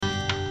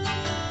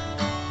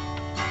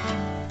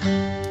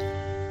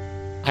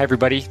Hi,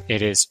 everybody.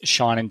 It is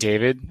Sean and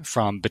David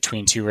from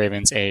Between Two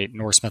Ravens, a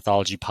Norse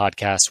mythology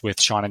podcast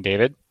with Sean and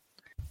David.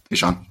 Hey,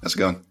 Sean. How's it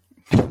going?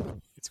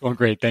 It's going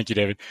great. Thank you,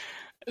 David.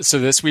 So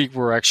this week,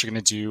 we're actually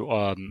going to do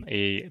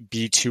a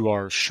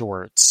B2R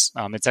shorts.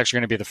 It's actually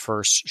going to be the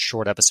first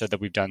short episode that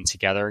we've done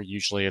together.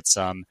 Usually it's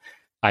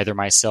either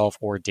myself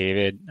or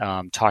David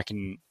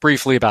talking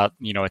briefly about,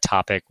 a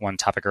topic, one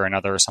topic or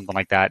another or something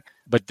like that.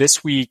 But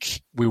this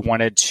week, we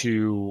wanted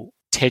to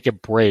take a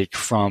break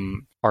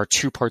from our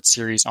two-part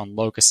series on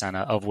Loki,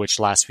 of which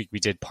last week we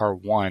did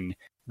part 1.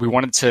 We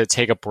wanted to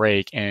take a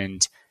break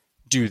and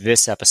do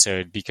this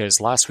episode because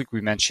last week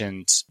we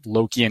mentioned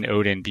Loki and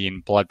Odin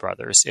being blood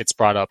brothers. It's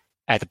brought up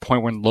at the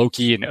point when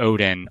Loki and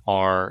Odin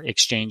are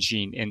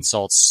exchanging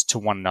insults to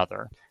one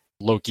another.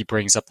 Loki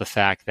brings up the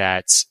fact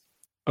that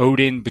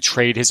Odin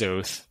betrayed his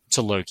oath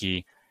to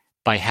Loki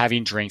by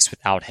having drinks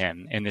without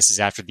him, and this is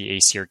after the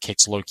Aesir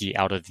kicks Loki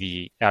out of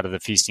the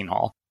feasting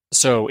hall.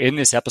 So in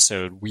this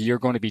episode, we are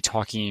going to be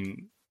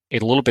talking a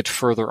little bit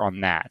further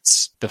on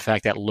that, the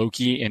fact that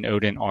Loki and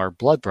Odin are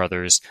blood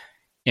brothers,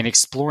 and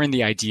exploring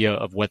the idea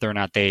of whether or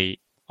not they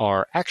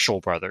are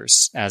actual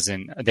brothers, as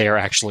in they are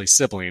actually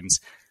siblings.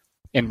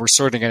 And we're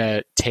sort of going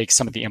to take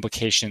some of the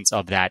implications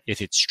of that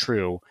if it's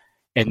true,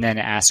 and then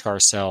ask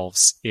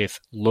ourselves if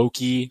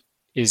Loki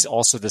is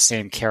also the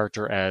same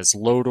character as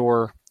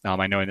Lodor.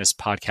 I know in this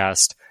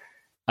podcast,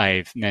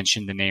 I've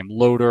mentioned the name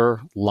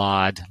Loder,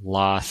 Lod,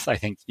 Loth. I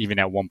think even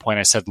at one point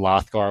I said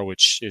Lothgar,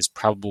 which is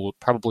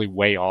probably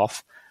way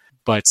off.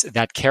 But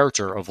that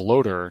character of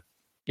Loder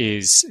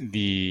is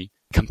the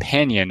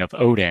companion of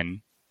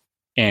Odin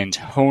and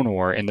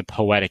Honor in the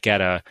Poetic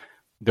Edda.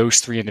 Those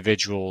three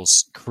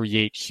individuals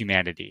create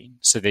humanity.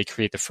 So they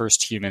create the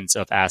first humans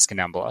of Ask and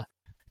Embla.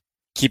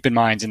 Keep in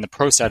mind, in the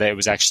Prose Edda, it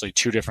was actually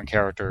two different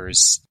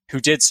characters who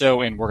did so,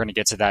 and we're going to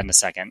get to that in a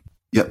second.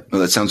 Yep,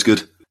 that sounds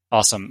good.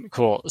 Awesome.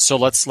 Cool. So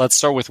let's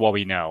start with what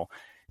we know.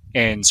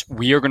 And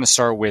we are going to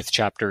start with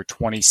chapter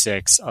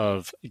 26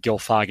 of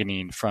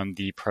Gylfaginning from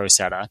the Prose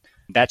Edda.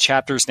 That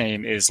chapter's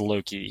name is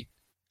Loki.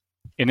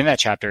 And in that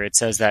chapter, it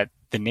says that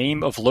the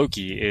name of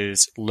Loki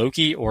is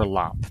Loki or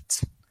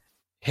Lapt.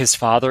 His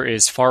father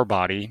is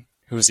Farbody,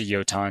 who is a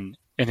Jotun,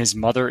 and his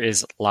mother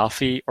is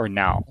Laufey or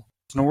Nau.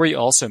 Snorri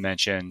also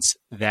mentions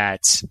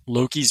that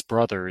Loki's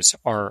brothers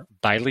are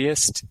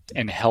Byliest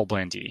and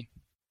Helblindi.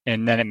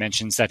 And then it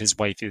mentions that his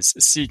wife is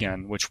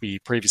Sigun, which we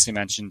previously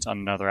mentioned on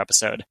another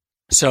episode.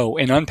 So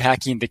in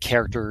unpacking the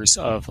characters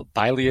of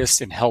Byliest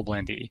and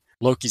Helblindi,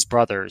 Loki's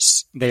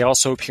brothers, they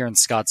also appear in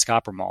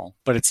Skadskaparmal,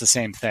 but it's the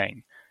same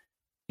thing.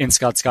 In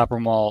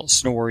Skadskaparmal,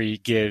 Snorri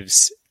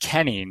gives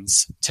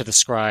kennings to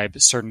describe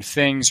certain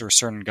things or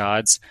certain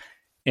gods,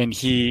 and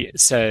he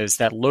says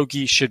that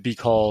Loki should be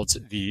called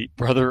the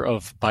brother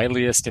of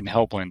Byliest and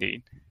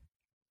Helblindi.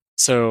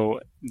 So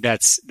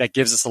that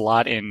gives us a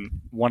lot in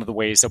one of the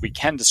ways that we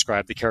can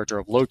describe the character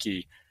of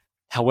Loki.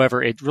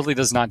 However, it really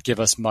does not give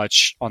us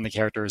much on the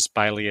characters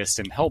Byliest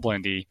and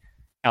Helblindi,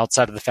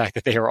 outside of the fact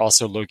that they are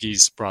also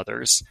Loki's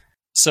brothers.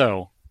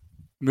 So,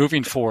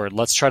 moving forward,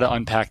 let's try to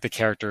unpack the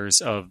characters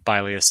of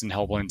Byliest and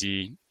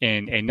Helblindi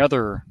in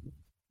another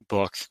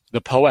book, the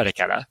Poetic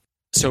Edda.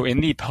 So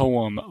in the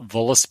poem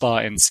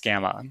Voluspa and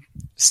Scamma,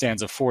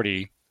 stanza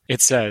 40,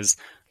 it says,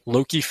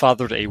 Loki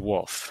fathered a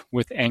wolf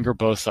with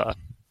Angerbotha.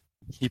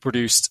 He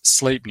produced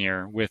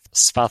Sleipnir with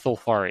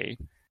Svatholfari.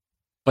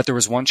 But there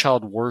was one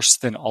child worse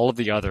than all of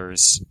the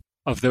others,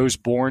 of those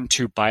born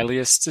to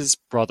Byliest's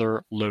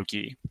brother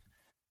Loki.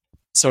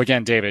 So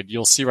again, David,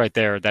 you'll see right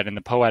there that in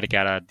the Poetic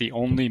Edda, the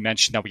only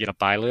mention that we get of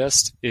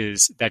Byliest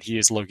is that he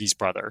is Loki's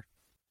brother.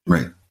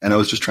 Right. And I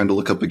was just trying to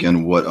look up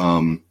again what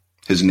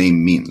his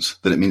name means.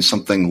 That it means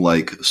something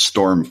like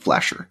storm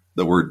flasher,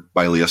 the word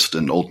Byliest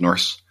in Old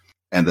Norse.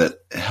 And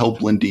that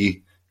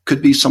Helblindi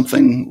could be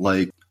something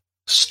like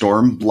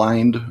storm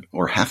blind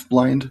or half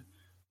blind,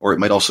 or it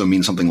might also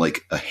mean something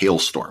like a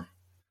hailstorm.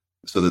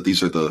 So that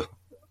these are the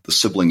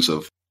siblings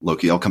of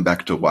Loki. I'll come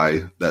back to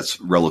why that's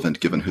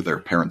relevant given who their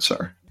parents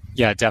are.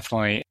 Yeah,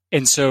 definitely.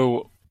 And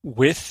so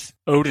with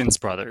Odin's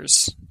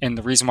brothers, and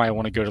the reason why I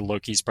want to go to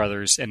Loki's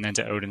brothers and then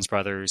to Odin's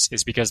brothers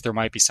is because there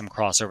might be some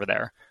crossover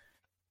there.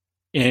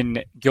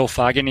 In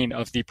Gylfaginning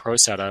of the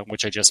Prose Edda,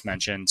 which I just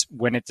mentioned,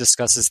 when it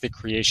discusses the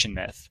creation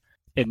myth,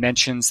 it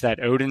mentions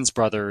that Odin's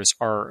brothers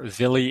are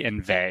Vili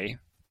and Ve.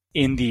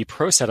 In the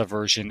Prose Edda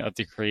version of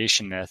the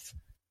creation myth,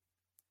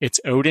 it's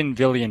Odin,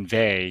 Vili, and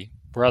Ve,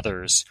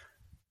 brothers,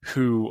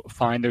 who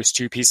find those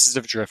two pieces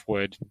of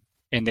driftwood,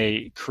 and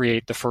they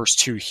create the first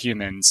two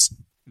humans,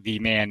 the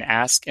man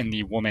Ask and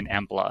the woman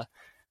Embla.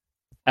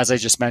 As I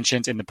just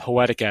mentioned, in the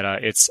Poetic Edda,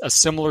 it's a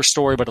similar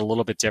story but a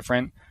little bit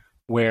different,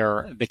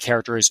 where the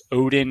character is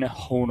Odin,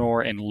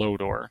 Honor, and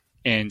Lodor.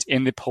 And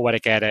in the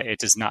Poetic Edda, it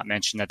does not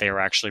mention that they are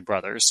actually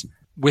brothers.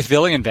 With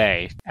Vili and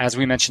Ve, as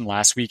we mentioned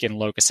last week in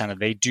Lokasenna,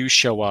 they do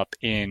show up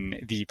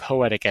in the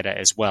Poetic Edda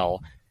as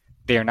well.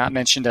 They are not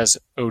mentioned as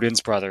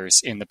Odin's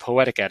brothers in the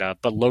Poetic Edda,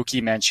 but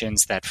Loki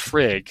mentions that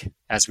Frigg,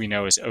 as we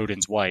know as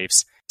Odin's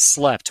wives,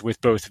 slept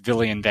with both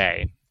Vili and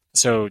Ve.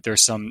 So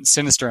there's some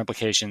sinister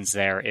implications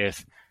there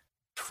if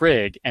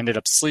Frigg ended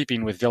up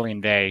sleeping with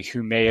Villian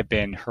who may have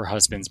been her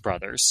husband's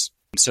brothers.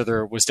 So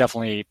there was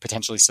definitely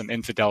potentially some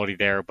infidelity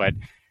there, but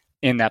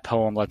in that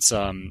poem, let's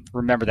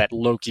remember that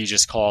Loki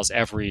just calls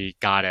every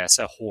goddess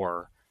a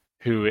whore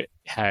who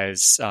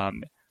has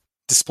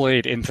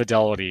displayed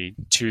infidelity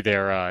to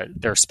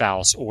their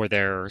spouse or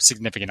their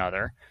significant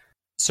other.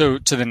 So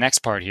to the next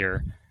part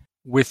here,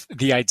 with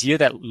the idea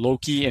that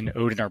Loki and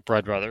Odin are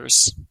blood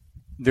brothers,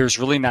 there's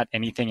really not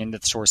anything in the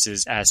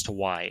sources as to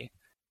why.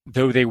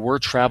 Though they were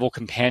travel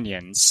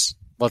companions,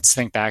 let's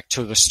think back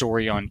to the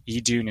story on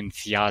Idun and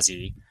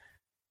Thiazi,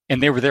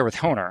 and they were there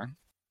with Honor.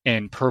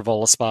 And per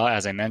Voluspa,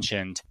 as I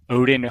mentioned,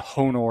 Odin,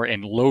 Honor,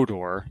 and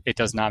Lodor, it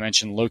does not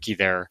mention Loki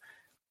there,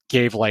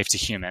 gave life to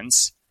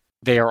humans.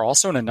 They are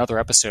also in another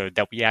episode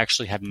that we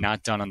actually have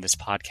not done on this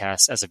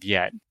podcast as of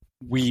yet.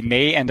 We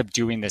may end up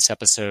doing this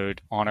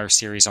episode on our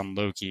series on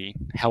Loki.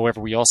 However,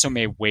 we also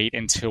may wait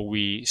until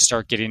we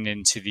start getting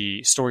into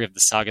the story of the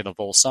Saga of the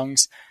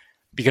Volsungs,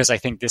 because I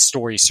think this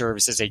story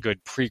serves as a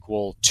good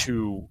prequel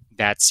to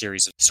that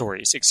series of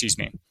stories.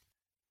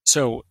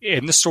 So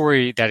in the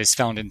story that is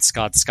found in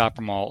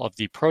Skotskapramál of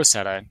the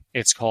Prosetta,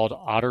 it's called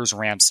Otter's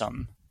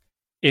Ransom.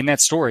 In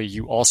that story,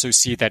 you also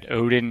see that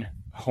Odin,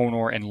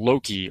 Honor, and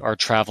Loki are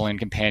traveling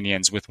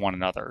companions with one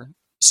another.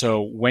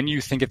 So when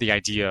you think of the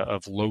idea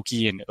of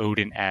Loki and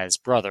Odin as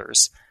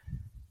brothers,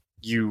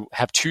 you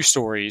have two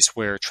stories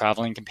where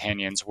traveling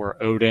companions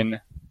were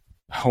Odin,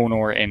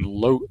 Honor, and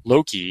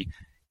Loki,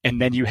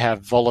 and then you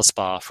have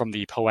Voluspa from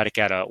the Poetic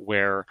Edda,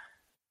 where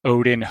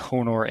Odin,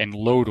 Honor, and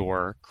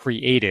Lodor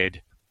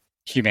created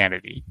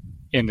humanity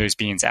in those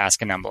beings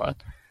Ask and Embla.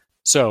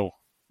 So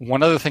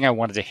one other thing I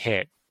wanted to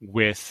hit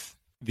with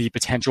the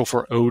potential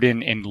for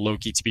Odin and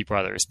Loki to be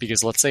brothers,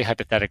 because let's say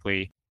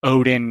hypothetically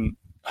Odin,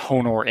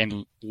 Honor,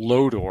 and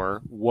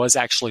Lodor was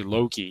actually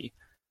Loki.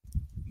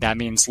 That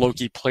means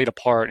Loki played a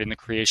part in the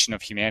creation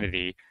of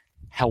humanity.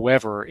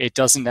 However, it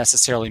doesn't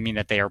necessarily mean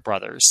that they are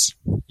brothers.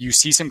 You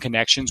see some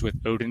connections with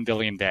Odin,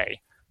 Villian,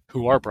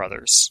 who are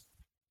brothers.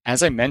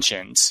 As I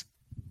mentioned,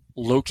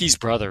 Loki's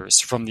brothers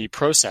from the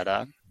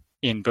Prosetta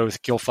in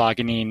both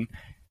Gylfaginning,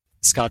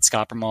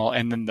 Skotskapramál,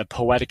 and then the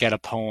Poetic Edda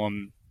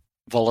poem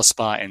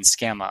Voluspa and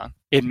Skamma,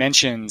 it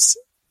mentions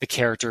the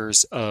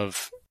characters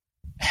of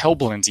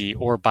Helblindi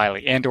or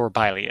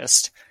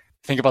Byleist.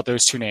 Think about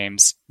those two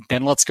names.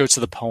 Then let's go to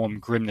the poem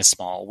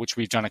Grimnismal, which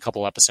we've done a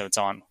couple episodes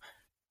on.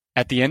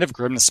 At the end of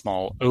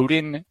Grimnismal,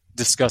 Odin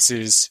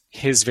discusses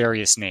his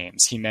various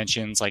names. He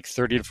mentions like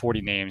 30 to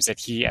 40 names that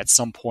he at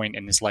some point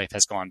in his life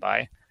has gone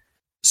by.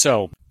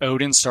 So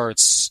Odin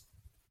starts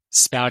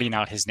spouting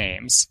out his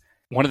names.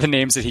 One of the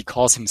names that he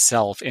calls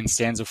himself in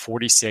stanza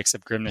 46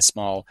 of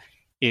Grimnismal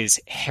is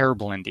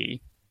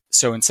Herblindi.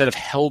 So instead of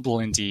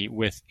Helblindi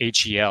with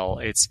H-E-L,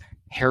 it's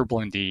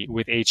Herblindi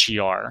with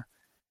H-E-R.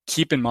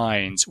 Keep in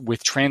mind,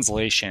 with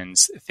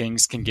translations,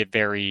 things can get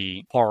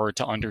very hard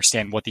to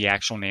understand what the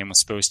actual name was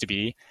supposed to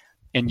be.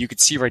 And you could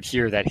see right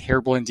here that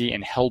Herblindi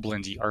and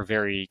Helblindi are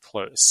very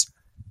close.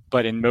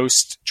 But in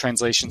most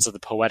translations of the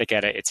Poetic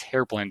Edda, it's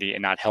Herblindi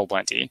and not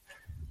Helblindi.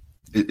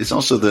 It's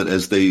also that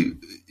as they,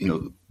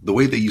 the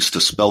way they used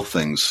to spell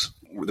things,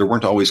 there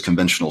weren't always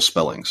conventional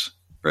spellings,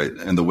 right?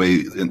 And the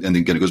way, and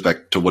again, it goes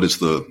back to what is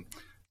the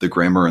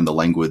grammar and the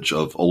language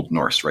of Old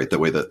Norse, right? That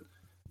way that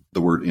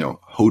the word,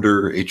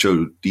 Hodr,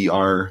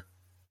 H-O-D-R,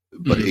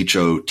 but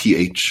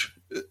H-O-T-H,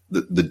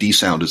 the D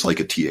sound is like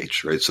a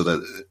T-H, right? So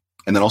that,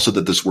 and then also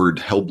that this word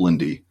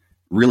Helblindi,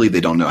 really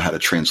they don't know how to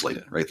translate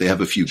it, right? They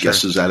have a few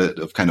guesses at it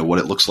of kind of what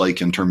it looks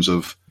like in terms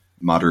of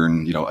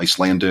modern,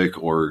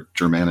 Icelandic or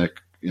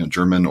Germanic,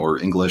 German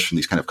or English and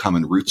these kind of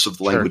common roots of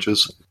the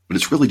languages. But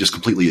it's really just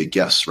completely a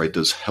guess, right?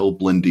 Does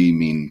Helblindi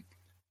mean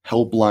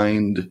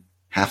hellblind,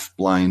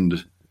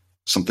 half-blind,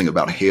 something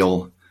about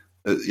hail?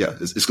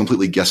 It's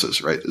completely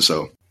guesses, right?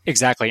 So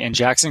exactly. And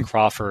Jackson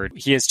Crawford,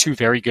 he has two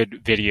very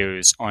good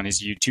videos on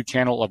his YouTube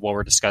channel of what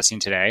we're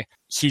discussing today.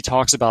 He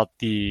talks about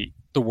the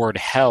word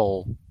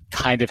hell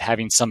kind of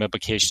having some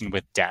implication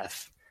with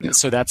death. Yeah.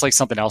 So that's like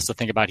something else to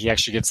think about. He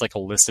actually gives like a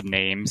list of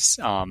names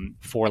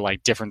for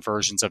like different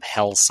versions of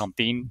hell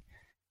something.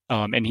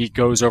 And he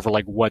goes over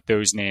like what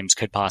those names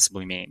could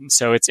possibly mean.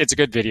 So it's a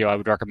good video. I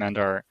would recommend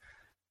our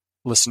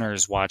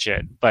listeners watch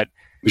it. But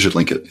we should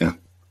link it. Yeah.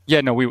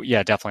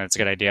 Yeah, definitely. That's a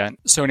good idea.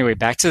 So anyway,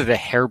 back to the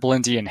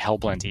Herblindi and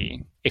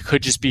Helblindi. It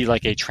could just be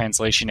like a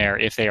translation error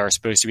if they are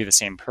supposed to be the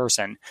same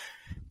person.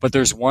 But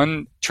there's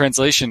one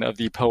translation of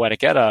the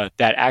Poetic Edda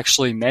that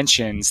actually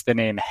mentions the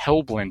name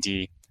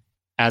Helblindi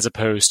as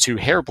opposed to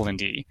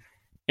Herblindi.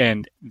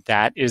 And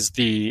that is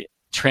the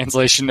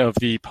translation of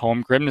the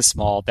poem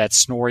Grimnismal that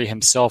Snorri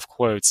himself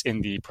quotes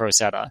in the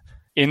Prosetta.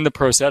 In the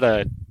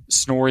Prosetta,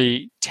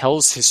 Snorri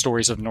tells his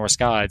stories of the Norse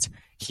gods.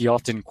 He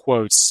often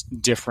quotes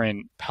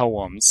different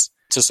poems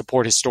to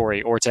support his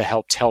story or to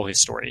help tell his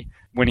story.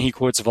 When he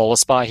quotes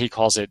Voluspa, he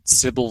calls it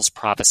Sibyl's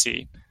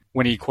Prophecy.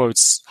 When he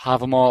quotes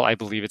Havamal, I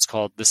believe it's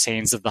called The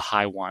Sayings of the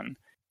High One.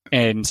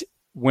 And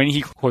when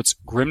he quotes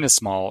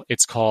Grimnismal,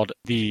 it's called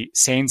The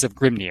Sayings of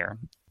Grimnir.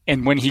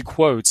 And when he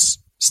quotes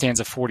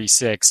stanza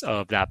 46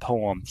 of that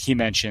poem, he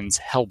mentions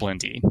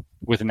Helblindi,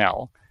 with an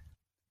L.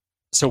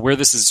 So where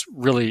this is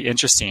really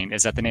interesting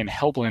is that the name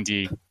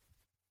Helblindi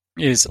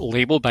is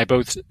labeled by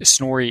both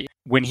Snorri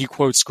when he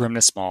quotes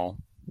Grimnismal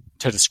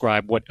to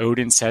describe what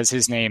Odin says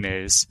his name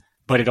is,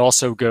 but it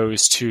also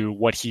goes to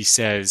what he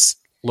says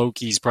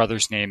Loki's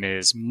brother's name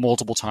is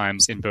multiple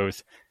times in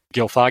both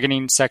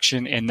Gylfaginning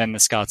section and then the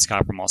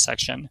Skarsgård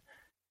section.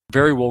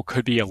 Very well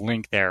could be a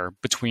link there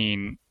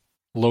between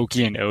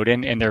Loki and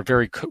Odin, and there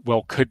very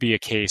well could be a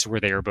case where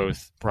they are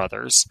both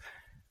brothers.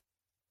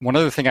 One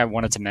other thing I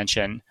wanted to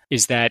mention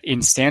is that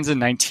in stanza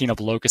 19 of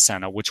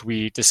Lokasenna, which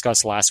we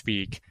discussed last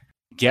week,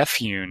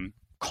 Gefjun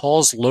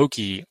calls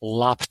Loki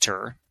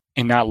Lopter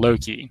and not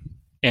Loki.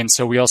 And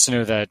so we also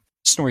know that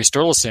Snorri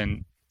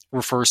Sturluson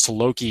refers to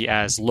Loki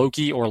as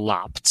Loki or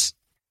Lopt.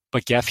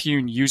 But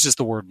Gefjun uses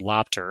the word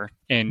Lopter,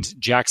 and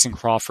Jackson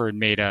Crawford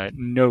made a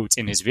note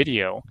in his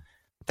video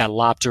that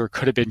Lopter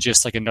could have been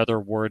just like another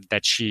word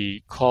that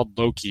she called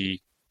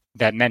Loki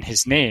that meant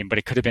his name, but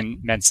it could have been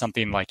meant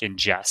something like in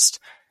jest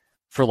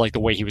for like the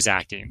way he was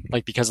acting.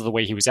 Like because of the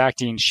way he was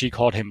acting, she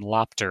called him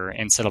Lopter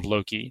instead of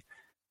Loki.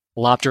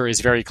 Lopter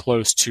is very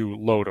close to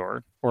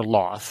Lodor or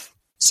Loth.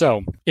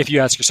 So if you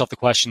ask yourself the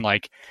question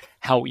like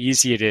how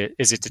easy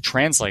is it to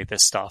translate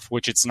this stuff,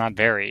 which it's not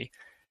very,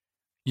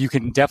 you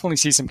can definitely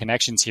see some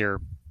connections here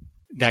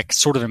that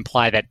sort of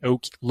imply that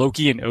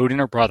Loki and Odin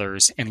are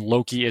brothers, and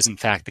Loki is in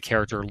fact the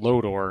character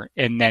Lodor,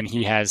 and then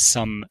he had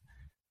some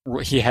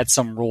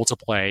role to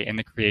play in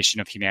the creation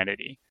of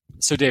humanity.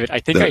 So David, I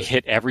think I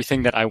hit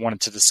everything that I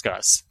wanted to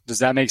discuss. Does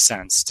that make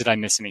sense? Did I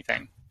miss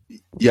anything?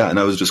 Yeah, and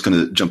I was just going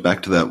to jump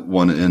back to that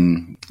one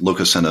in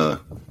Lokasenna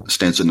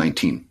stanza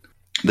 19.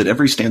 That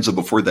every stanza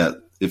before that,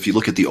 if you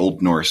look at the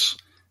Old Norse,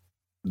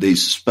 they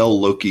spell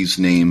Loki's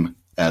name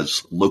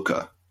as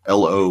Loka,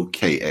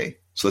 Loka.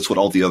 So that's what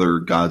all the other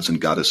gods and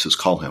goddesses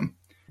call him.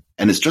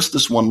 And it's just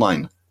this one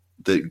line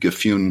that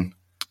Gefjun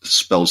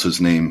spells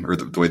his name, or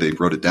the way they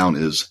wrote it down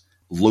is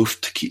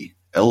Loftki,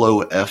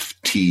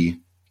 Loftki,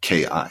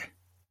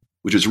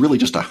 which is really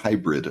just a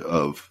hybrid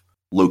of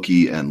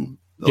Loki and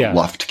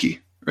Loftki,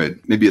 right?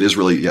 Maybe it is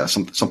really,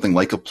 something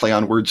like a play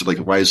on words. Like,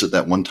 why is it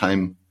that one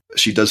time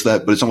she does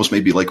that? But it's almost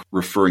maybe like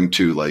referring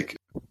to like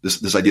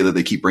this idea that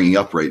they keep bringing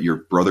up, right? Your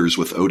brothers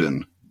with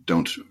Odin,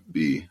 don't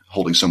be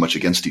holding so much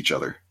against each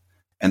other.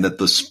 And that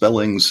the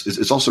spellings,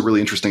 it's also really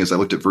interesting as I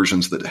looked at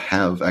versions that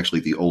have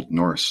actually the Old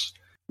Norse,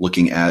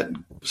 looking at,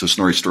 so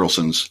Snorri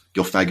Sturluson's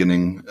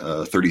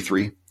Gylfaginning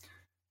 33,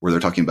 where they're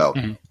talking about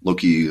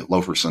Loki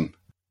Loferson.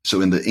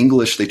 So in the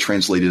English, they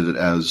translated it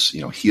as,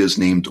 he is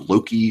named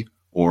Loki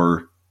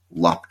or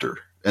Lopter.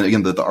 And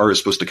again, the R is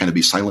supposed to kind of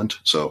be silent.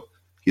 So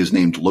he is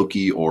named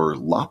Loki or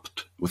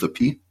Lopt with a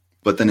P.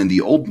 But then in the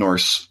Old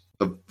Norse,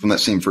 from that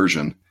same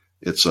version,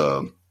 it's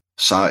Sa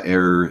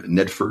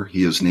Nedfer.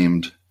 He is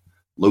named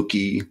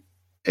Loki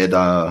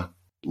Edda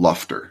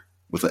Lofter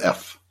with an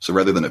F. So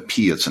rather than a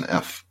P, it's an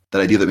F.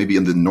 That idea that maybe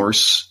in the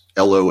Norse,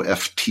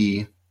 Loft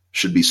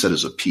should be said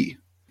as a P.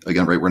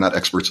 Again, right, we're not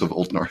experts of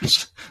Old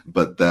Norse,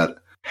 but that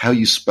how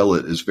you spell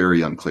it is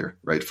very unclear,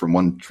 right? From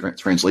one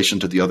translation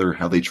to the other,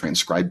 how they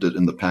transcribed it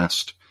in the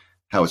past,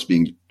 how it's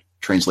being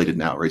translated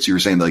now, right? So you were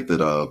saying like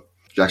that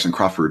Jackson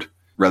Crawford,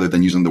 rather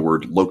than using the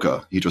word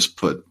Loka, he just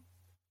put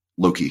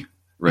Loki,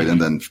 right?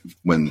 And then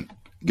when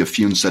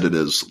Gefjun said it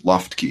as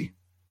Loftki,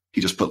 he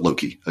just put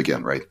Loki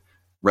again, right?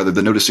 Rather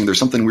than noticing there's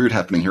something weird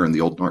happening here in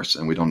the Old Norse,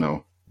 and we don't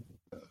know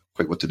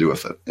quite what to do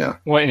with it. Yeah.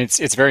 Well, and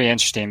it's very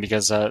interesting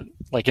because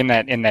like in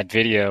that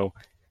video,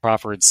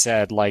 Crawford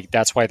said like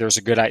that's why there's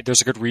a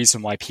good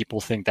reason why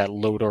people think that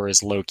Lodor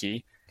is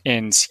Loki,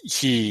 and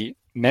he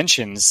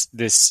mentions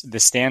this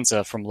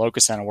stanza from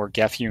Lokasenna where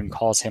Gefjun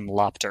calls him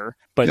Lopter,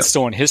 but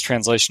still in his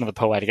translation of the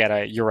Poetic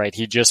Edda, you're right,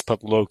 he just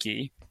put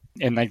Loki,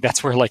 and like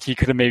that's where like he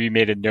could have maybe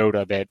made a note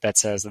of it that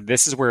says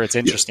this is where it's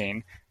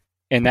interesting,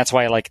 and that's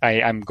why like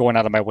I'm going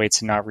out of my way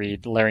to not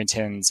read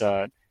Larrington's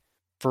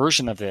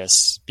version of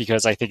this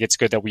because I think it's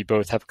good that we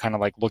both have kind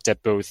of like looked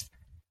at both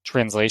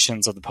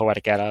translations of the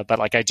Poetic Edda, but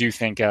like I do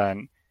think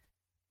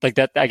like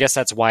that I guess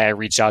that's why I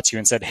reached out to you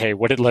and said, hey,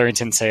 what did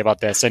Larrington say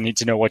about this? I need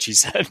to know what she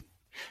said.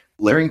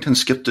 Larrington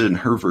skipped it in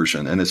her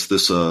version, and it's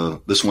this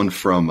one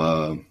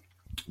from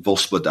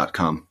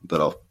Volspa.com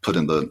that I'll put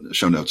in the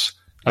show notes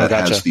that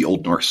has the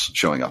Old Norse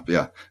showing up.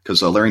 Yeah,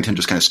 because Larrington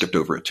just kind of skipped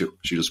over it too.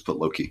 She just put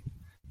Loki,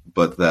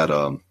 but that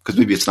because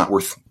maybe it's not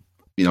worth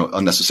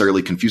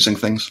unnecessarily confusing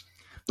things,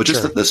 but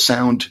just that the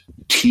sound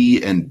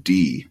T and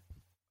D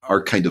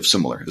are kind of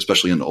similar,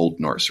 especially in Old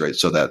Norse, right?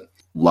 So that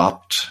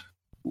loft,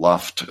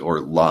 or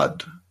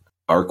lod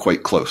are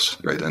quite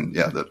close, right? And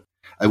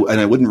I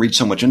wouldn't read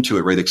so much into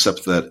it, right?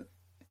 Except that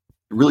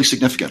really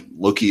significant.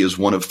 Loki is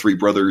one of three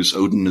brothers.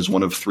 Odin is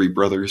one of three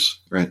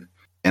brothers, right?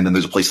 And then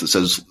there's a place that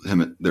says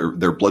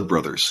they're blood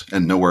brothers,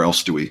 and nowhere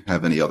else do we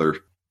have any other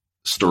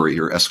story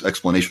or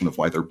explanation of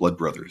why they're blood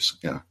brothers.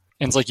 Yeah,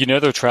 and it's like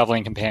they're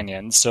traveling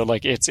companions, so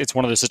like it's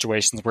one of those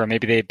situations where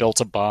maybe they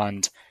built a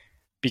bond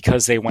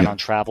because they went on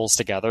travels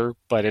together,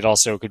 but it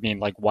also could mean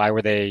like why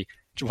did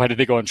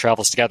they go on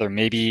travels together?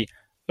 Maybe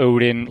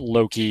Odin,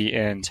 Loki,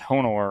 and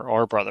Honor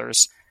are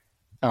brothers.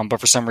 but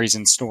for some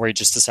reason Snorri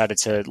just decided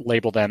to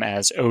label them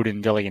as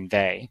Odin, Vili, and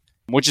they,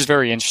 which is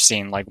very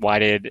interesting. Like, why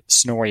did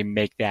Snorri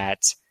make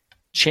that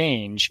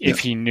change if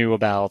he knew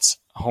about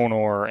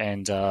Honor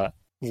and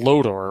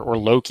Lodor or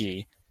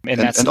Loki?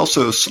 And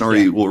also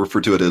Snorri will refer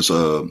to it as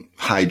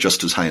high,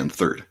 just as high in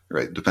third,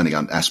 right? Depending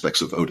on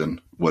aspects of Odin,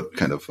 what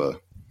kind of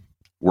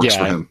works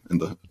for him in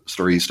the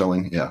story he's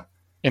telling. Yeah.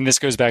 And this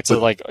goes back to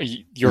like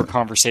your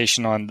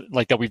conversation on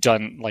like that we've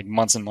done like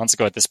months and months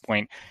ago at this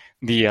point,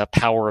 the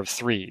power of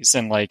threes.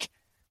 And like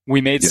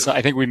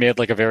I think we made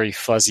like a very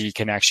fuzzy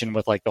connection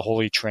with like the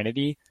Holy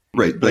Trinity.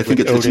 Right. But I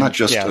think it's not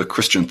just a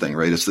Christian thing,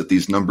 right? It's that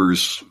these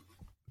numbers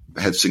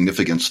had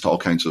significance to all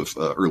kinds of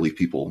early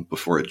people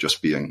before it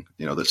just being,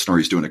 that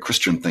Snorri's doing a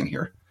Christian thing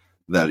here.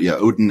 That,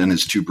 Odin and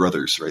his two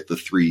brothers, right?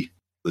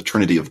 The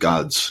Trinity of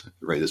gods,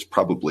 right? Is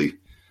probably,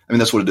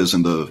 that's what it is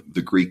in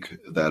the Greek,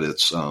 that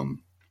it's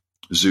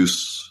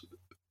Zeus,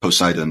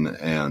 Poseidon,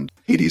 and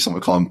Hades. I'm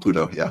going to call him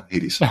Pluto. Yeah,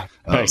 Hades.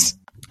 Nice.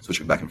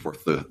 Switching back and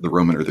forth, the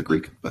Roman or the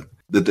Greek. But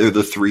they're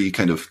the three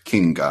kind of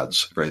king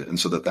gods, right? And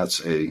so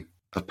that's a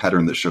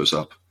pattern that shows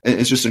up. And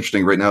it's just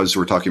interesting right now as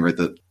we're talking, right,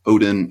 that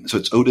Odin, so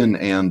it's Odin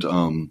and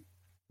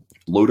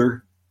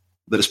Loder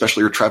that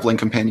especially are traveling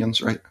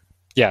companions, right?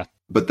 Yeah.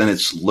 But then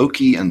it's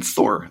Loki and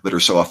Thor that are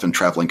so often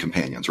traveling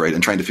companions, right?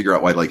 And trying to figure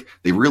out why, like,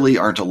 they really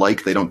aren't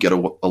alike. They don't get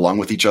along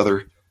with each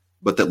other.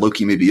 But that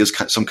Loki maybe is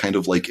some kind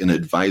of like an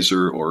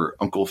advisor or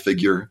uncle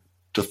figure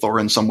to Thor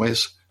in some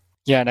ways.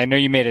 Yeah, and I know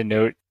you made a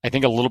note, I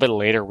think a little bit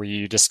later, where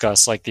you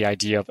discuss like the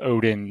idea of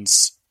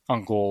Odin's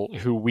uncle,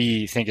 who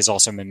we think is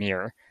also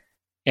Mimir,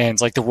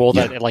 and like the role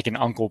that like an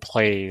uncle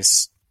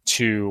plays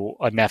to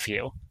a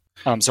nephew.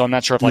 So I'm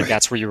not sure if like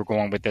that's where you were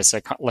going with this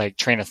like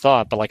train of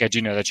thought, but like I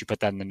do know that you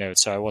put that in the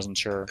notes, so I wasn't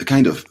sure.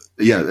 Kind of,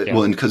 yeah.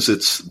 Well, and because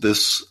it's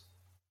this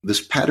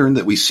pattern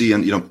that we see,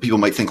 and people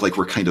might think like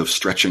we're kind of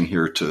stretching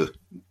here to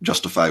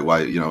justify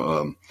why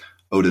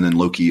Odin and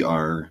Loki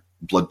are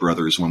blood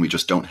brothers when we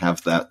just don't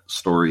have that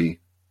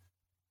story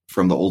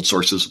from the old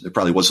sources. It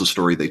probably was a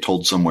story they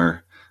told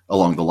somewhere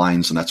along the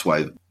lines, and that's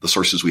why the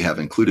sources we have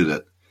included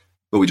it.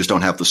 But we just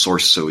don't have the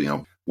source,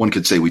 so one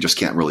could say we just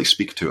can't really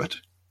speak to it.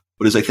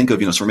 But as I think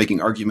of, so we're making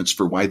arguments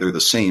for why they're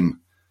the same.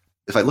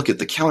 If I look at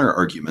the counter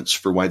arguments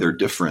for why they're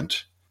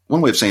different,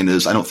 one way of saying it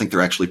is I don't think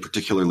they're actually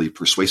particularly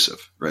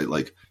persuasive, right?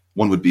 Like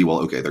one would be, well,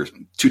 okay, there's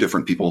two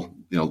different people,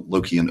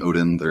 Loki and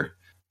Odin,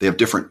 they have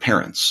different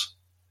parents.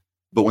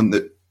 But when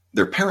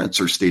their parents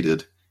are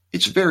stated,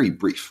 it's very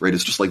brief, right?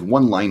 It's just like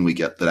one line we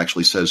get that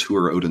actually says who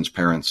are Odin's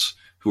parents,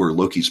 who are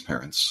Loki's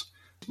parents.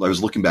 I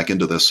was looking back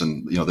into this,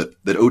 and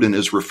that Odin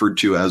is referred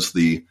to as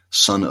the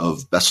son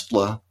of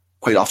Bestla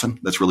quite often.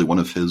 That's really one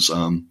of his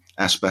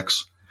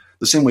aspects.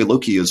 The same way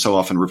Loki is so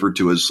often referred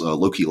to as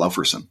Loki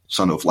Laufeyson,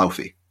 son of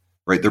Laufey,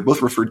 right? They're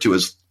both referred to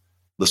as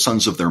the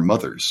sons of their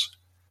mothers.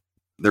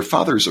 Their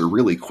fathers are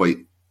really quite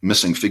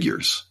missing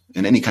figures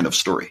in any kind of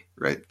story,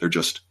 right? They're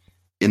just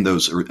in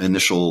those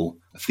initial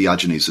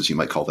theogonies, as you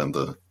might call them,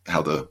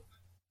 how the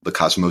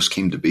cosmos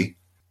came to be.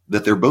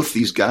 That they're both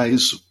these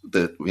guys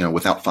that,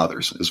 without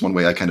fathers is one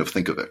way I kind of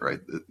think of it, right?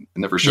 It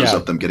never shows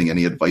up them getting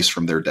any advice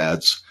from their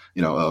dads.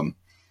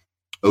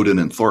 Odin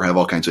and Thor have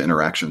all kinds of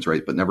interactions,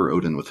 right? But never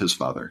Odin with his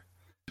father.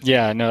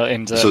 Yeah, no,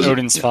 and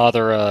Odin's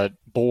father,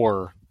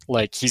 Bor,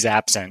 like he's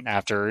absent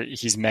after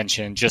he's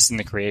mentioned just in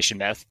the creation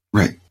myth.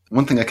 Right.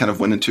 One thing I kind of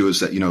went into is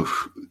that,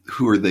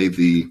 who are they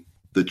the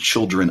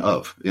children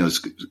of?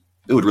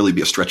 It would really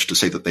be a stretch to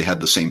say that they had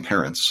the same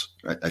parents,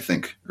 right? I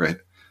think, right?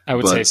 I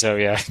would say so,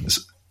 yeah.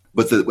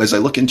 But as I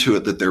look into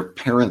it, that their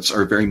parents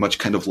are very much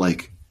kind of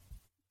like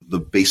the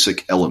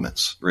basic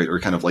elements, right? Or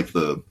kind of like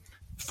the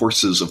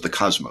forces of the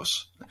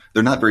cosmos.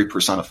 They're not very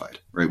personified,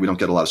 right? We don't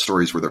get a lot of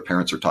stories where their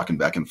parents are talking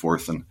back and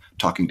forth and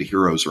talking to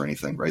heroes or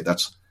anything, right?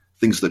 That's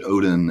things that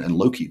Odin and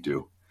Loki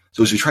do.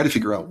 So as we try to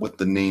figure out what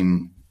the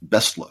name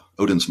Bestla,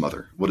 Odin's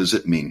mother, what does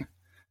it mean?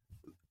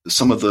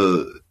 Some of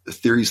the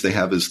theories they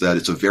have is that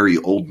it's a very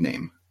old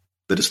name,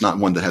 that it's not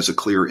one that has a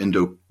clear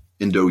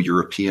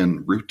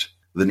Indo-European root.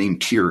 The name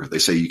Tyr, they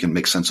say you can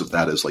make sense of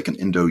that as like an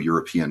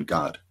Indo-European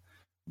god.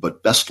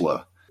 But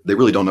Bestla, they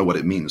really don't know what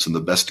it means. And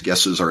the best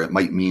guesses are it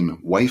might mean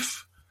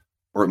wife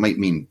or it might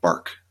mean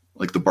bark,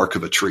 like the bark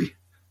of a tree,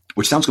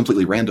 which sounds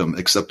completely random,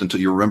 except until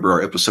you remember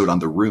our episode on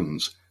the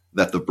runes,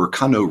 that the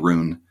Berkano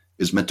rune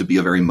is meant to be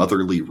a very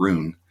motherly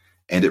rune,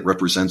 and it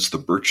represents the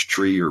birch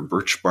tree or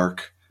birch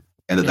bark,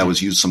 and that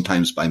was used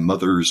sometimes by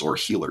mothers or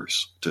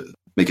healers to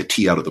make a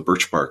tea out of the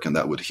birch bark, and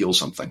that would heal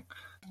something.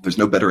 There's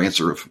no better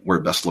answer of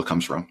where Bestla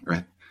comes from,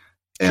 right?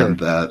 And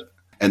sure.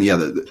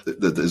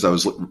 As I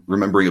was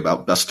remembering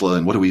about Bestla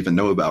and what do we even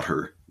know about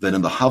her, then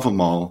in the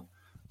Havamal,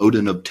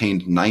 Odin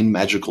obtained 9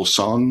 magical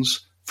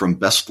songs from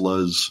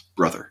Bestla's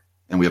brother,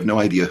 and we have no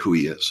idea who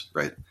he is,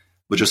 right?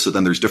 But just so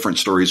then there's different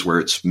stories where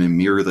it's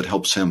Mimir that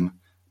helps him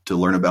to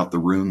learn about the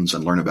runes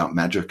and learn about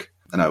magic.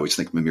 And I always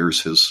think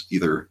Mimir's his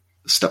either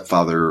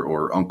stepfather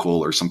or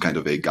uncle or some kind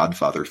of a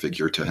godfather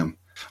figure to him.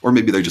 Or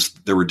maybe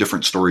there were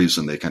different stories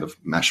and they kind of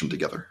mash them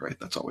together, right?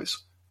 That's always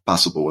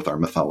possible with our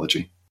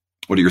mythology.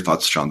 What are your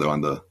thoughts, Sean, though,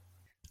 on the...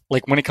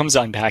 Like when it comes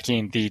to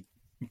unpacking the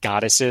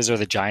goddesses or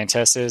the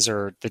giantesses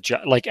or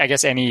like I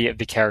guess any of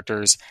the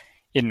characters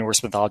in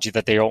Norse mythology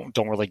that they don't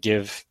really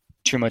give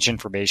too much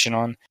information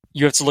on.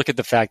 You have to look at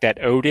the fact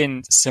that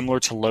Odin,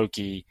 similar to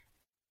Loki,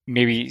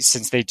 maybe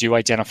since they do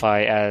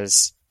identify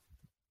as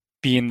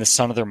being the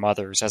son of their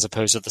mothers as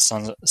opposed to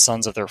the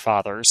sons of their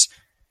fathers,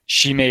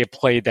 she may have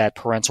played that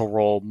parental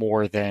role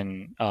more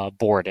than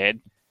Bor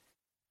did.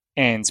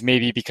 And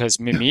maybe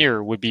because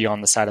Mimir would be on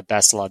the side of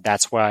Bestla,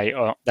 that's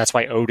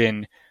why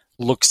Odin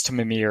looks to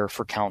Mimir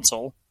for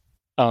counsel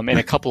in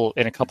a couple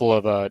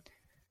of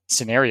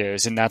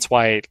scenarios, and that's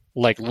why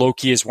like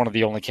Loki is one of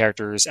the only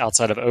characters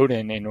outside of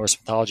Odin in Norse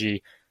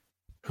mythology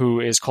who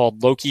is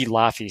called Loki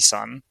Laufey's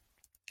son,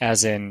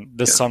 as in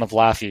the son of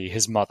Laufey,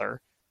 his mother.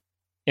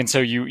 And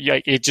so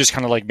it just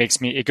kind of like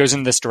it goes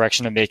in this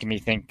direction of making me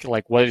think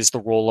like, what is the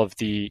role of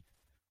the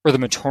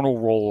maternal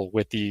role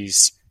with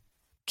these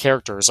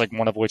characters, like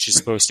one of which is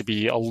supposed to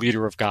be a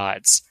leader of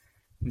gods.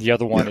 The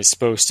other one is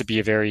supposed to be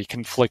a very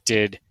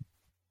conflicted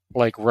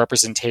like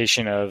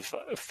representation of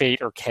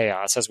fate or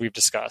chaos, as we've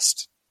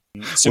discussed.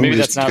 So maybe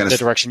that's not the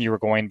direction you were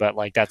going, but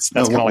like that's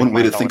kind of like one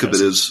way to think of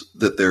it is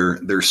that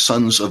they're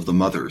sons of the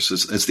mothers.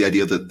 It's the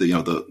idea that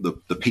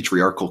the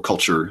patriarchal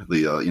culture,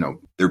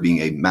 there being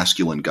a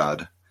masculine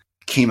god,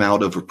 came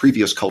out of a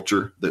previous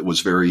culture that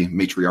was very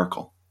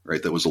matriarchal,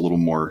 right? That was a little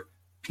more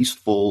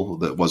peaceful,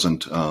 that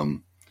wasn't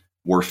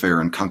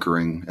warfare and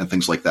conquering and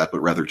things like that,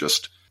 but rather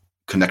just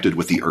connected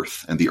with the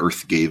earth, and the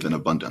earth gave in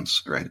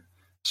abundance, right?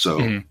 So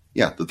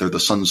that they're the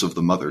sons of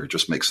the mother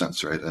just makes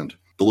sense, right? And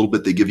the little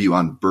bit they give you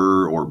on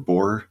Bur or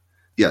Bor,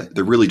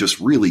 they're really just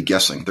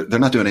guessing. They're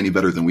not doing any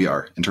better than we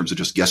are in terms of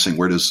just guessing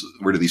where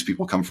do these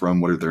people come from,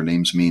 what do their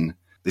names mean.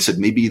 They said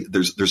maybe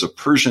there's a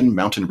Persian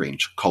mountain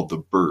range called the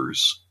Burz,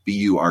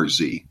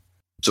 B-U-R-Z.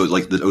 So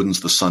like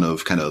Odin's the son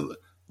of kind of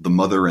the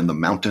mother and the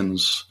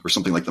mountains, or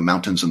something like the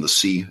mountains and the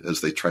sea,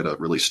 as they try to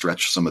really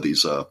stretch some of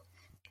these.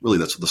 Really,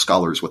 that's the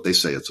scholars what they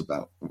say it's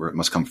about, where it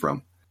must come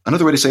from.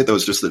 Another way to say it, though,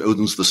 is just that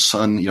Odin's the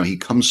son. He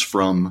comes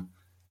from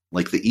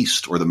like the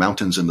east, or the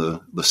mountains in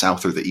the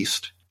south or the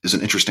east, is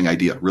an interesting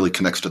idea. Really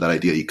connects to that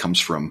idea. He comes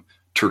from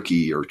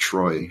Turkey or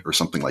Troy or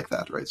something like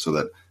that, right? So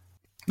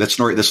that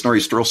Snorri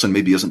Sturluson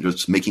maybe isn't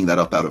just making that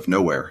up out of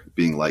nowhere,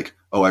 being like,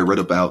 oh, I read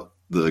about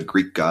the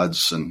Greek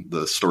gods and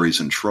the stories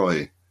in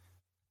Troy,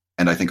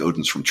 and I think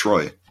Odin's from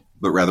Troy.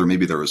 But rather,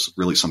 maybe there was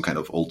really some kind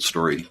of old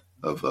story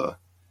of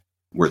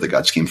where the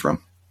gods came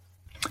from.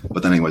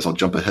 But then anyways, I'll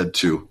jump ahead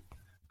to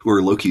who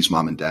are Loki's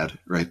mom and dad,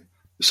 right?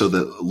 So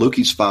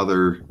Loki's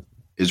father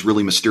is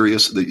really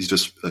mysterious. He's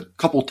just a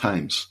couple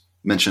times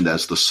mentioned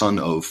as the son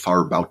of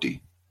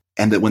Farbauti.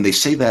 And that when they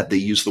say that, they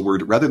use the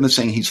word, rather than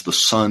saying he's the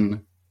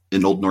son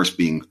in Old Norse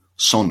being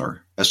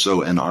Sonr,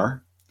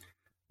 S-O-N-R,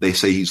 they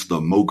say he's the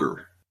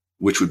Mogr,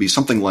 which would be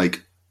something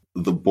like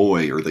the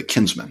boy or the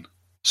kinsman.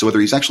 So whether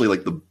he's actually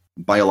like the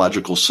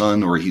biological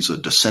son, or he's a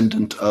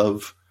descendant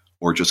of,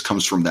 or just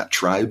comes from that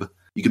tribe,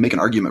 you can make an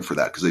argument for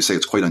that, because they say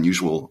it's quite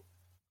unusual.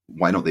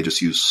 Why don't they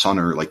just use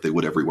Sonr like they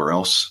would everywhere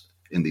else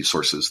in these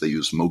sources? They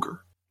use Mogr.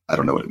 I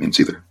don't know what it means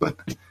either.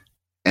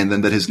 And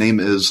then that his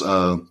name is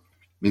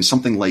means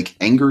something like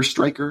anger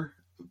striker.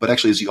 But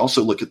actually, as you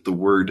also look at the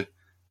word,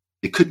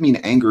 it could mean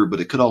anger, but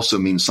it could also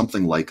mean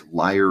something like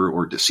liar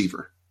or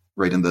deceiver,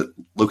 right? And that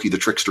Loki the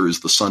trickster is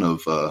the son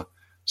of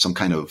some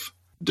kind of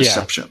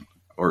deception,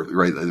 or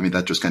right? I mean,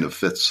 that just kind of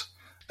fits.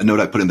 A note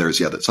I put in there is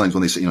that sometimes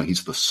when they say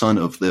he's the son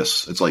of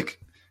this, it's like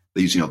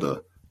they use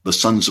the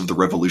sons of the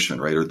revolution,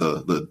 right? Or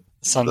the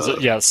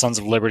sons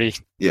of liberty.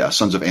 Yeah,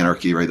 sons of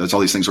anarchy, right? There's all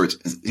these things where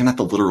you're not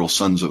the literal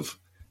sons of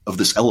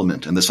this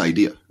element and this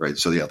idea, right?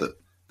 So that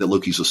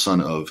Loki's a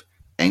son of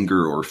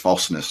anger or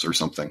falseness or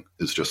something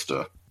is just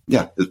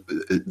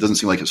it doesn't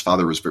seem like his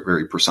father was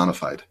very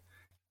personified.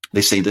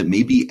 They say that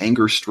maybe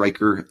anger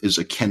striker is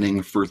a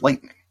kenning for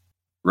lightning,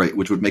 right?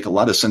 Which would make a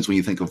lot of sense when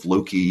you think of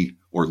Loki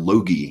or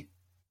Logi,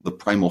 the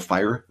primal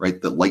fire, right?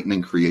 That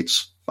lightning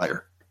creates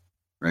fire.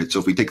 Right.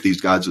 So if we take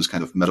these gods as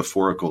kind of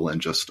metaphorical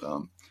and just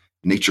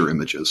nature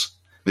images,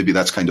 maybe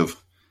that's kind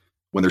of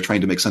when they're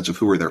trying to make sense of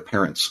who are their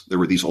parents. There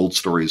were these old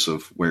stories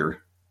of where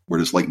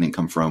does lightning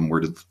come from? Where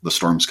did the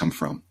storms come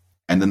from?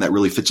 And then that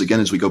really fits again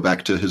as we go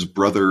back to his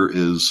brother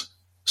is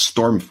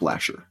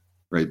Stormflasher,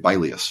 right?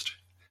 Biliest,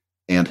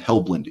 and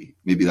Hellblindi.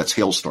 Maybe that's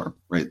hailstorm,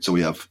 right? So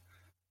we have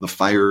the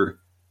fire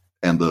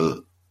and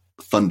the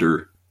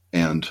thunder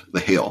and the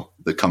hail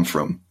that come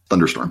from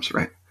thunderstorms,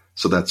 right?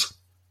 So that's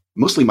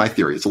mostly my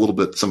theory. It's a little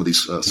bit, some of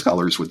these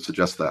scholars would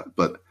suggest that,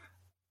 but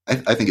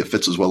I think it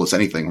fits as well as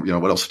anything.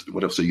 What else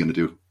are you going to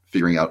do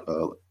figuring out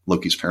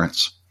Loki's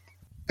parents?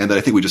 And then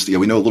I think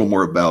we know a little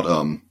more about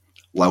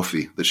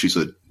Laufey, that she's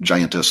a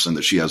giantess and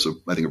that she has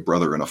I think a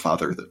brother and a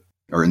father that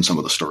are in some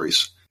of the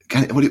stories.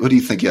 What do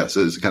you think? Yes,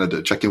 is kind of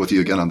to check in with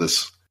you again on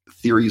this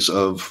theories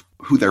of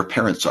who their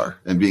parents are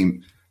and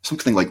being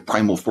something like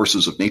primal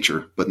forces of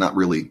nature, but not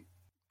really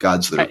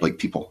gods that are like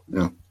people.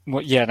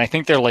 Well, yeah, and I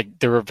think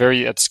they're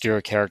very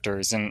obscure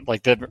characters, and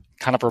like that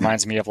kind of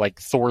reminds me of like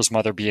Thor's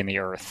mother being the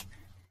earth,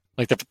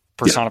 like the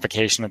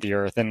personification of the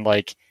earth, and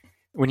like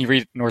when you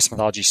read Norse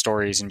mythology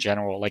stories in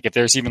general, like if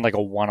there's even like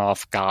a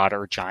one-off god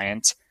or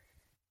giant,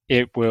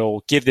 it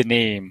will give the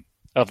name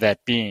of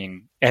that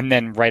being, and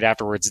then right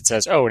afterwards it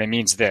says, "Oh, and it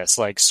means this,"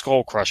 like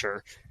Skull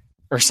Crusher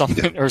or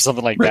something or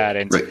something like Right. that.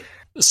 And Right.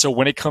 so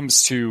when it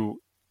comes to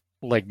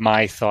like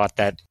my thought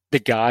that the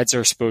gods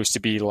are supposed to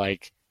be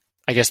like,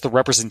 I guess, the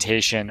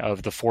representation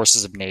of the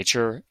forces of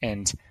nature,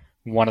 and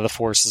one of the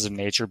forces of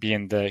nature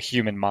being the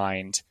human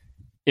mind,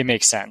 it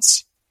makes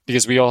sense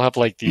because we all have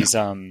like Yeah. these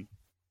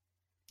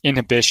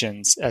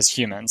inhibitions as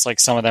humans. Like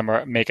some of them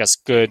make us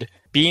good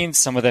beings,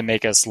 some of them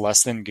make us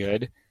less than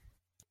good.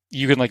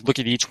 You can like look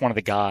at each one of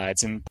the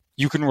gods and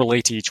you can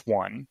relate to each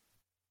one,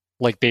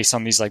 like based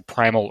on these like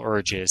primal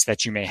urges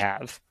that you may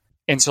have.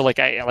 And so like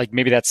I like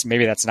maybe that's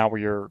not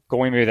where you're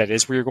going, maybe that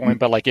is where you're going,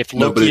 but like if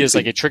No, but Loki is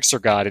like a trickster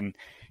god and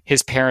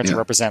his parents yeah.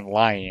 represent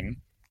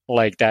lying,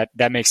 like that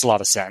makes a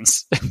lot of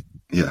sense.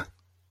 Yeah.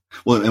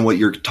 Well, and what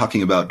you're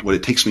talking about, what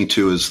it takes me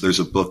to is there's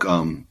a book,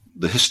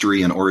 The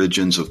History and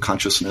Origins of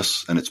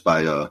Consciousness, and it's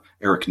by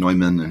Eric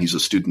Neumann, and he's a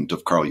student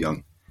of Carl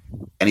Jung.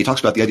 And he talks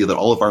about the idea that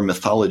all of our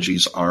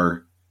mythologies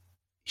are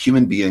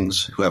human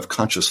beings who have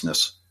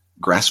consciousness,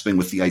 grasping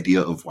with the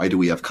idea of why do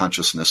we have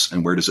consciousness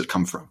and where does it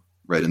come from,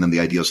 right? And then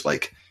the idea is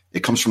like,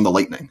 it comes from the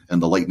lightning,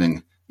 and the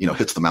lightning,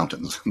 hits the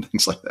mountains and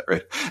things like that,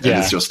 right? And Yeah.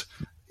 it's just,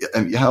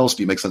 and how else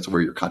do you make sense of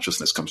where your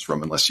consciousness comes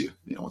from unless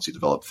once you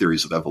develop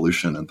theories of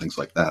evolution and things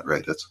like that,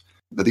 right?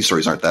 But these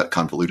stories aren't that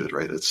convoluted,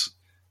 right?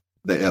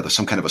 There's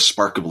some kind of a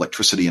spark of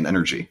electricity and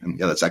energy. And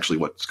that's actually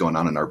what's going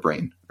on in our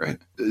brain, right?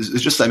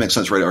 It's just, that makes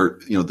sense, right?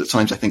 That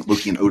sometimes I think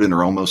Loki and Odin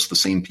are almost the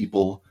same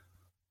people,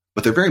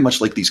 but they're very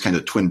much like these kind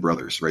of twin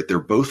brothers, right? They're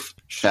both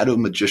shadow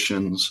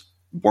magicians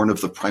born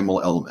of the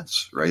primal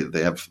elements, right?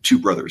 They have two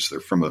brothers.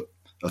 They're from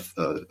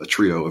a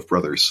trio of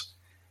brothers.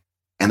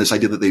 And this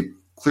idea that they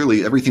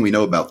clearly, everything we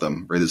know about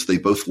them, right, is they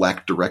both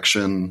lacked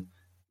direction.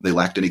 They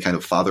lacked any kind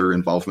of father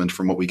involvement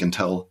from what we can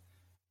tell.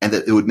 And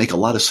that it would make a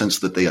lot of sense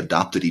that they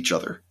adopted each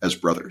other as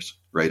brothers,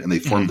 right? And they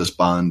formed this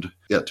bond,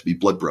 to be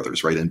blood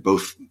brothers, right? And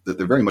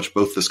they're very much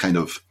both this kind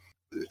of,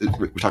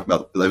 we talked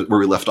about where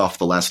we left off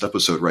the last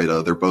episode, right?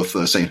 They're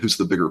both saying who's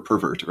the bigger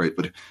pervert, right?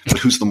 But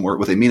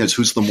what they mean is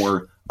who's the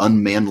more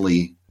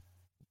unmanly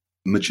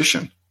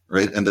magician,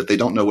 right? And that they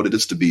don't know what it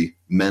is to be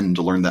men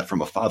to learn that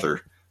from a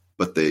father,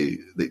 but they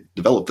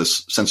develop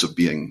this sense of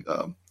being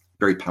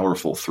very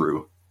powerful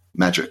through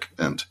magic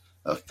and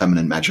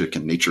feminine magic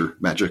and nature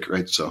magic,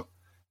 right? So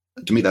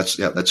to me, that's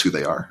who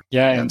they are.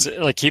 Yeah, and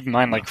like keep in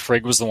mind, like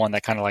Frigg was the one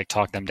that kind of like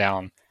talked them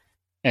down,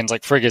 and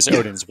like Frigg is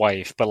Odin's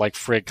wife, but like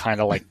Frigg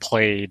kind of like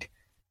played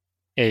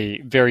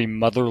a very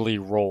motherly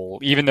role,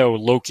 even though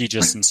Loki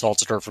just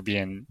insulted her for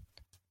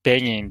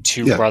banging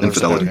two brothers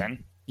infidelity. of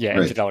Odin. Yeah,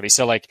 infidelity.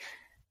 So like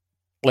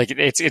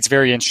it's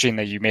very interesting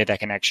that you made that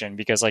connection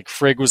because like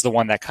Frigg was the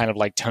one that kind of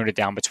like toned it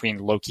down between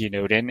Loki and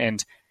Odin,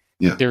 and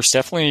there's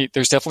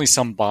definitely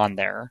some bond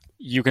there.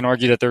 You can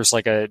argue that there's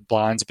like a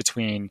bond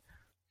between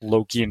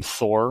Loki and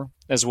Thor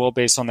as well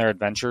based on their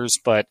adventures,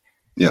 but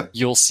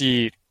you'll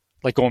see,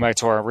 like going back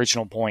to our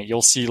original point,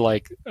 you'll see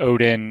like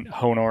Odin,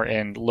 Honor,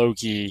 and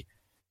Loki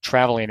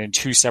traveling in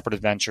two separate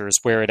adventures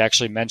where it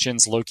actually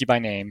mentions Loki by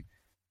name,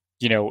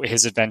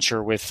 his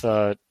adventure with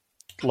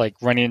like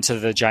running into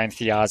the giant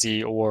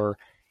Thiazi, or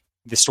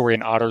the story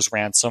in Otter's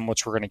Ransom,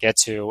 which we're going to get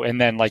to,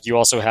 and then like you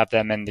also have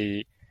them in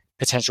the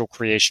potential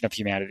creation of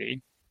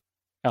humanity,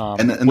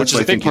 and which is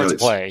a big part to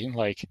play.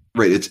 Like,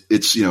 right,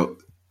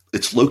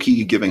 it's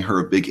Loki giving her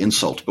a big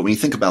insult, but when you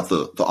think about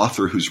the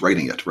author who's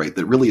writing it, right,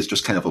 that really is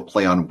just kind of a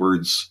play on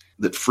words.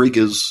 That Frigg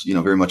is,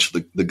 very much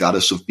the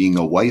goddess of being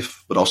a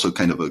wife, but also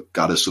kind of a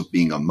goddess of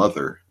being a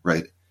mother,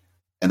 right?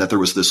 And that there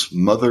was this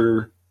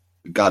mother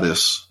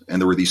goddess,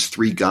 and there were these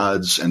three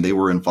gods, and they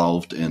were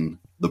involved in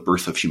the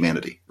birth of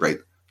humanity, right?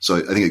 So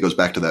I think it goes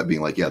back to that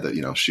being like,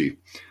 that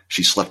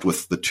she slept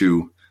with the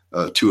two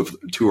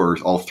or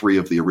all three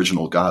of the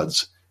original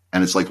gods,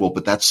 and it's like, well,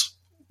 but that's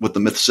what the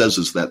myth says,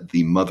 is that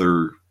the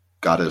mother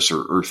goddess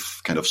or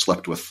Earth kind of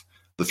slept with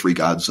the three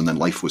gods, and then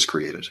life was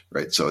created,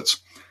 right? So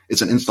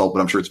it's an insult,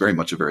 but I'm sure it's very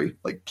much a very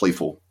like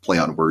playful play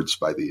on words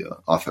by the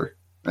author.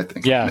 I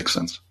think makes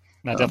sense.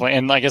 No, definitely.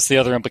 And I guess the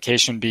other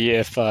implication would be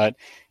if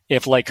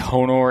like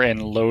Honor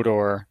and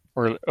Lodor,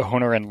 or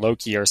Honor and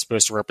Loki, are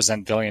supposed to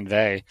represent Villian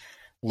Vey,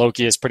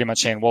 Loki is pretty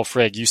much saying, well,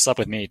 Frigg, you slept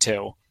with me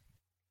too,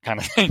 kind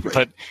of thing. Right.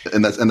 But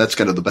that's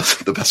kind of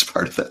the best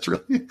part of that,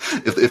 really.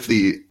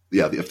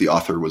 If the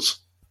author was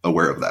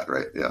aware of that,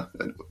 right?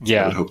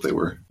 I would hope they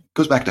were. It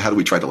goes back to how do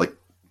we try to like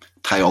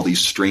tie all these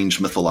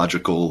strange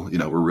mythological,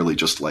 we're really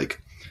just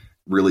like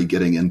really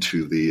getting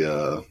into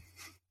the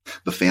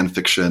fan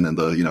fiction and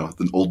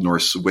the Old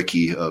Norse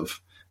wiki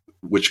of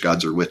which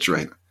gods are which,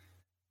 right?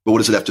 But what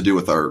does it have to do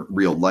with our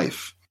real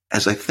life?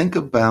 As I think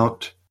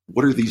about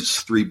what are these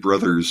three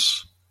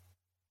brothers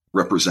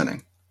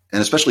representing,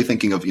 and especially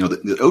thinking of,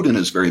 that Odin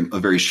is a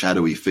very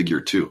shadowy figure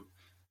too.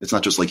 It's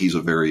not just like he's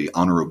a very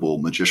honorable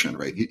magician,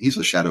 right? He's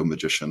a shadow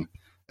magician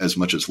as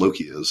much as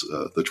Loki is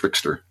the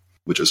trickster,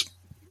 which is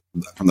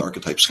from the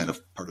archetypes kind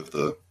of part of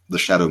the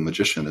shadow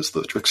magician is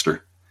the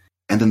trickster.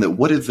 And then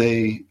what do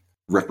they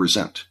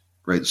represent,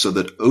 right? So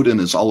that Odin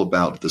is all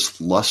about this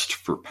lust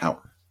for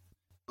power.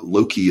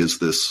 Loki is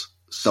this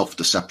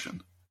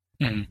self-deception.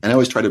 Mm-hmm. And I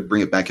always try to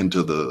bring it back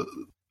into the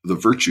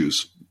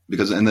virtues,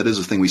 because, and that is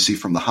a thing we see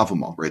from the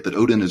Havamal, right? That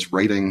Odin is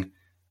writing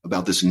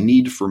about this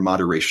need for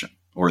moderation,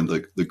 or in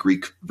the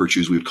Greek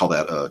virtues, we would call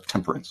that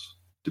temperance,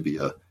 to be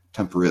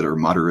temperate or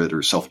moderate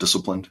or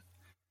self-disciplined.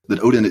 That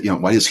Odin,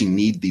 why does he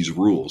need these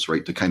rules,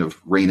 right? To kind of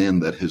rein in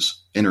that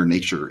his inner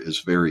nature is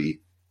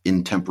very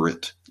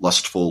intemperate,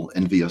 lustful,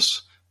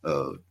 envious,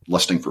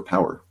 lusting for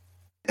power.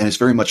 And it's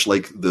very much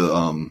like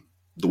the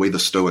way the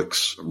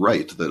Stoics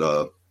write,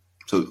 that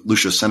so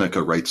Lucius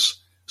Seneca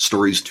writes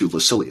stories to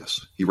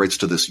Lucilius. He writes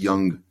to this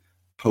young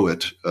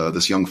poet,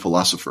 this young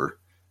philosopher,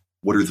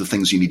 what are the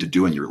things you need to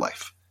do in your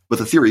life? But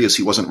the theory is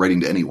he wasn't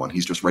writing to anyone.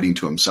 He's just writing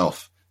to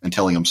himself and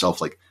telling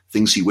himself like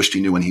things he wished he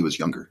knew when he was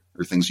younger,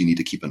 or things you need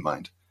to keep in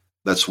mind.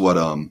 That's what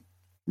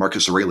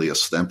Marcus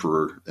Aurelius, the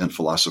emperor and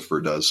philosopher,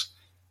 does,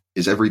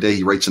 is every day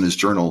he writes in his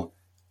journal,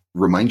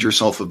 remind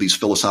yourself of these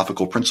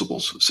philosophical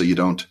principles so you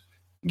don't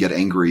get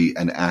angry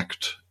and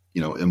act,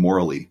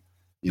 immorally.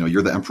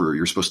 You're the emperor.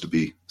 You're supposed to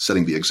be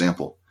setting the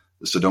example.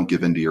 So don't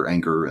give in to your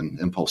anger and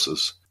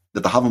impulses.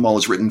 That the Havamal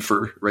is written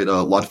for, right,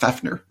 Laud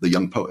Fafnir, the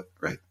young poet,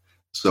 right?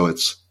 So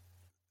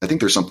I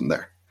think there's something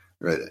there,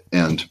 right?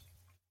 And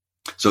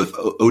so if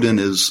Odin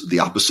is the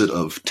opposite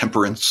of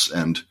temperance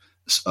and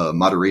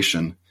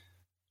moderation,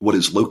 what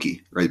is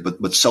Loki, right?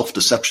 But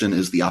self-deception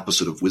is the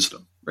opposite of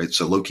wisdom, right?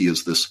 So Loki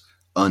is this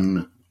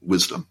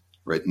unwisdom,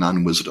 right?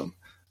 Non-wisdom,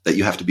 that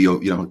you have to be,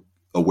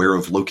 aware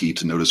of Loki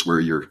to notice where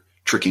you're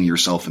tricking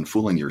yourself and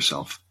fooling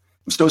yourself.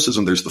 In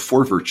Stoicism, there's the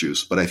 4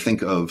 virtues, but I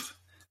think of,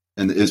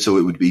 and so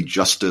it would be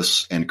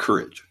justice and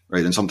courage,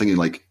 right? And something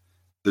like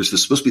there's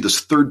supposed to be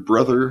this third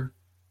brother.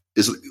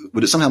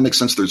 Would it somehow make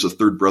sense there's a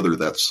third brother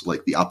that's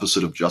like the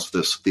opposite of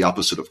justice, the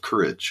opposite of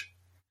courage?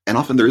 And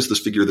often there is this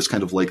figure that's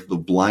kind of like the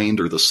blind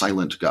or the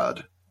silent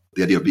god,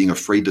 the idea of being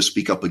afraid to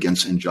speak up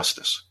against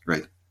injustice,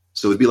 right?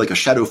 So it'd be like a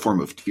shadow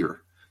form of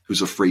Tyr,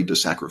 who's afraid to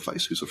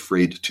sacrifice, who's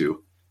afraid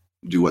to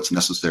do what's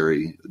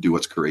necessary, do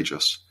what's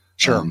courageous.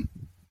 Sure.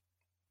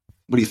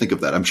 What do you think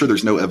of that? I'm sure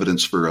there's no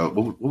evidence for,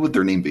 what would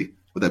their name be?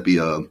 Would that be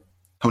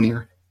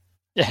Honir?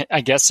 Yeah,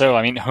 I guess so.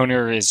 I mean,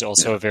 Honir is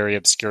also a very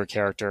obscure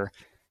character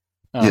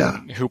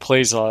who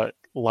plays a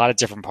lot of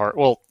different parts.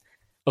 Well,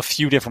 a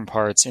few different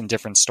parts in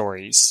different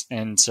stories.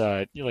 And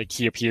like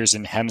he appears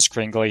in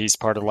Hemskringla. He's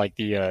part of like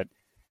the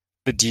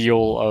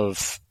deal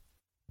of,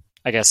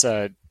 I guess,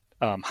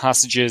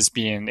 hostages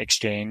being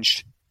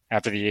exchanged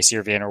after the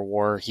Aesir Vanir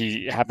War.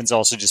 He happens to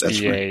also just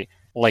be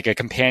a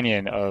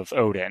companion of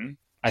Odin.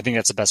 I think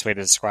that's the best way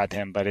to describe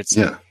him, but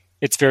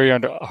it's very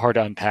hard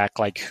to unpack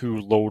like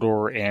who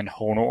Lodor and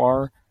Honor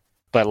are.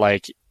 But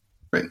like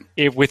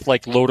with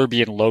like Lodor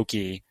being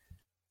Loki,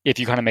 if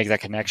you kind of make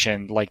that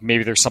connection, like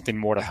maybe there's something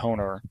more to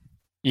Honor,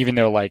 even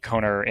though like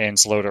Honor and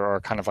Lodor are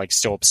kind of like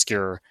still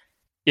obscure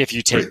if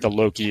you take the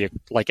Loki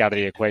like out of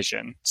the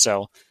equation.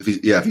 So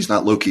if he's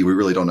not Loki, we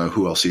really don't know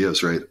who else he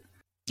is, right?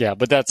 Yeah,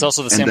 but that's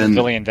also the same with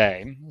Vili and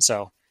Ve.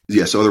 So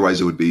so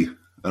otherwise it would be,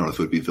 I don't know if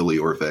it would be Vili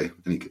or Ve.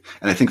 And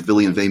I think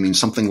Vili and Ve means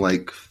something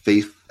like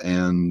faith,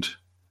 and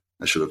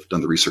I should have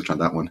done the research on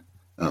that one.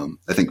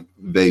 I think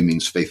Ve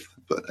means faith,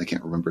 but I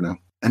can't remember now.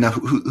 And now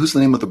who's the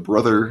name of the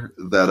brother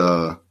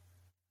that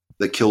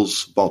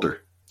kills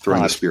Balder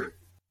throwing the spear?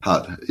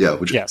 Hod. Yeah.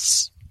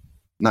 Yes.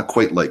 Not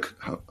quite like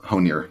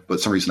Honir, but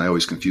for some reason I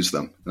always confuse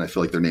them. And I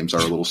feel like their names are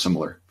a little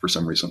similar for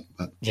some reason.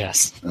 But,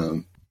 yes.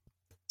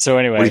 So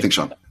anyway. What do you think,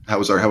 Sean? How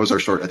was our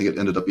short? I think it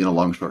ended up being a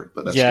long short.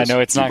 But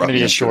it's not going to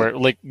be a short.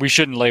 Like we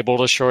shouldn't label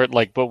it a short.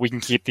 Like, but we can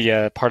keep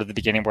the part of the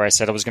beginning where I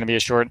said it was going to be a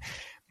short.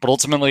 But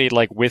ultimately,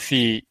 like with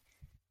the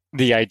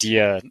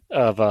idea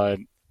of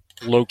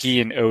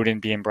Loki and Odin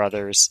being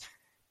brothers,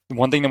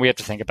 one thing that we have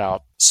to think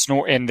about,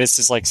 and this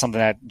is like something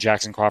that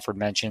Jackson Crawford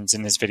mentions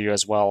in this video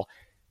as well.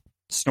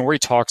 Snorri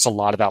talks a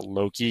lot about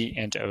Loki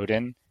and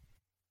Odin,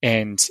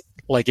 and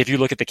like if you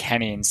look at the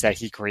kennings that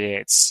he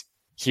creates,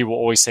 he will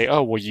always say,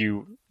 "Oh, well,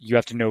 you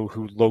have to know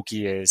who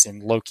Loki is,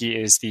 and Loki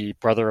is the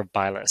brother of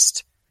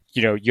Bylist.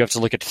 You have to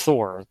look at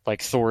Thor,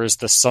 like Thor is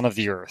the son of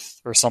the earth,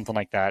 or something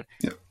like that."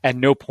 Yeah. At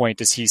no point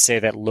does he say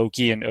that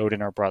Loki and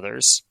Odin are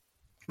brothers.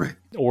 Right.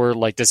 Or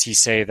like, does he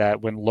say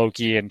that when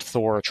Loki and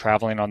Thor are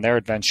traveling on their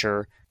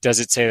adventure, does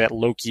it say that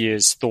Loki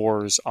is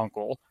Thor's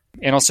uncle?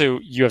 And also,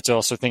 you have to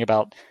also think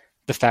about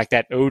the fact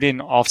that Odin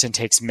often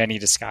takes many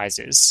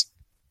disguises.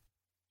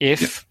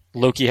 If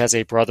Loki has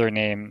a brother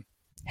named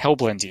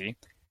Helblindi,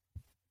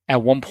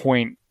 at one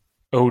point,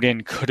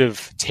 Odin could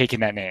have taken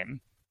that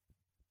name.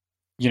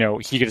 He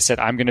could have said,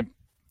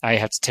 I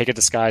have to take a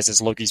disguise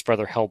as Loki's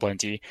brother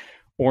Helblindi,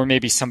 or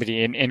maybe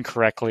somebody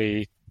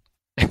incorrectly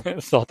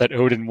thought that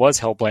Odin was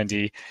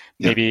Helblindi.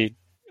 Yeah. Maybe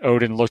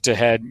Odin looked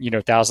ahead,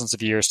 thousands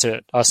of years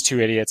to us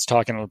two idiots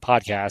talking on the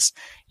podcast,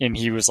 and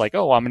he was like,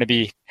 "Oh, I'm going to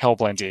be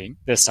Helblindi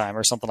this time,"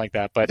 or something like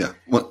that. But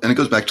and it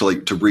goes back to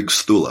Rig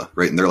Stula,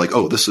 right? And they're like,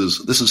 "Oh, this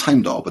is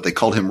Heimdall," but they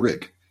called him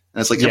Rig,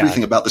 and it's like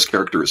everything about this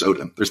character is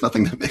Odin. There's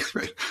nothing that makes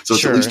right. So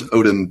it's at least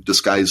Odin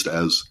disguised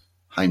as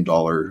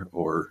Heimdall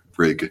or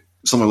Rig,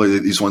 Similarly,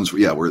 these ones,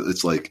 where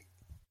it's like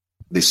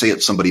they say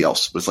it's somebody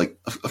else, but it's like,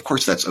 of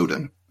course that's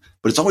Odin.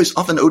 But it's always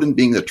often Odin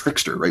being a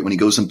trickster, right? When he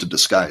goes into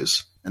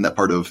disguise, and that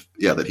part of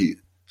that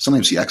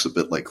sometimes he acts a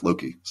bit like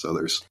Loki. So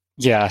there's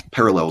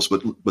parallels,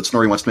 but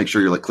Snorri wants to make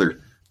sure you're like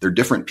clear. They're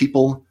different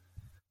people,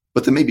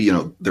 but then maybe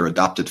they're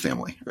adopted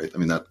family, right? I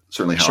mean, that's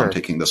certainly how I'm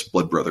taking this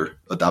blood brother.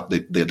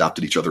 They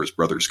adopted each other as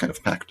brothers, kind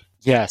of pact.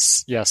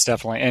 Yes,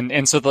 definitely.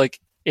 And so like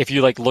if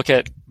you like look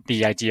at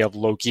the idea of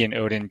Loki and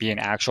Odin being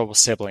actual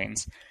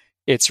siblings,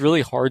 it's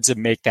really hard to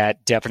make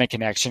that definite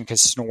connection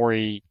because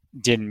Snorri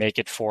didn't make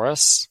it for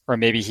us, or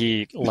maybe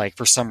he like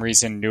for some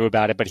reason knew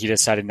about it, but he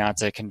decided not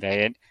to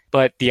convey it.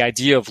 But the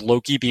idea of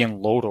Loki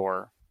being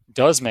Lodor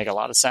does make a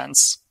lot of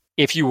sense.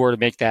 If you were to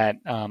make that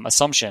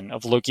assumption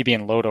of Loki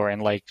being Lodor,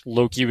 and like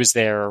Loki was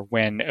there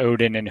when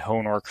Odin and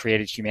Honor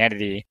created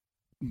humanity,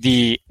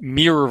 the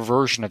mirror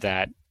version of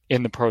that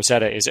in the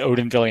Prosetta is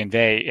Odin, Vili, and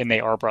Ve, and they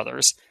are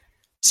brothers.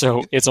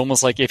 So it's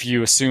almost like if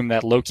you assume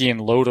that Loki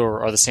and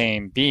Lodor are the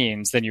same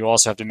beings, then you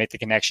also have to make the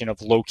connection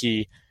of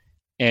Loki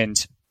and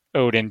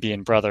Odin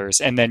being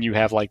brothers, and then you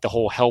have like the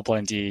whole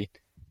Helblindi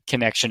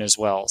connection as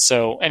well.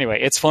 So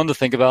anyway, it's fun to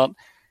think about.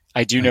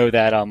 I do know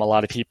that a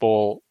lot of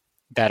people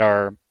that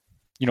are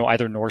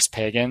either Norse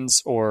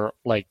pagans or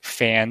like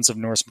fans of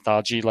Norse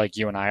mythology, like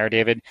you and I are,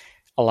 David,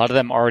 a lot of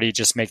them already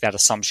just make that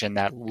assumption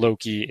that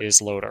Loki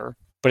is Lodor.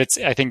 But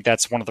I think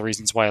that's one of the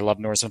reasons why I love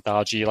Norse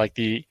mythology. Like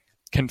the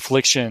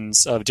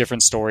conflictions of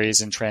different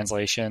stories and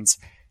translations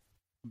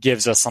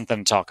gives us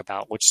something to talk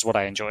about, which is what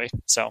I enjoy.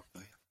 So,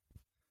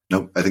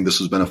 no, I think this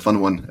has been a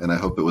fun one, and I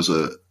hope it was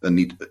a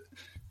neat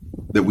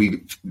that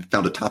we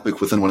found a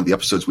topic within one of the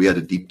episodes we had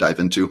to deep dive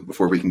into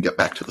before we can get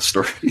back to the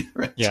story.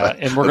 Right? Yeah, so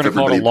and we're going to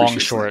call it a long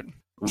short.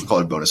 We'll call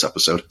it a bonus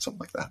episode, something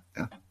like that.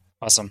 Yeah.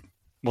 Awesome.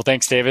 Well,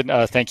 thanks, David.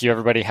 Thank you,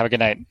 everybody. Have a good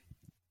night.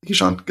 Thank you,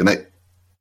 Sean. Good night.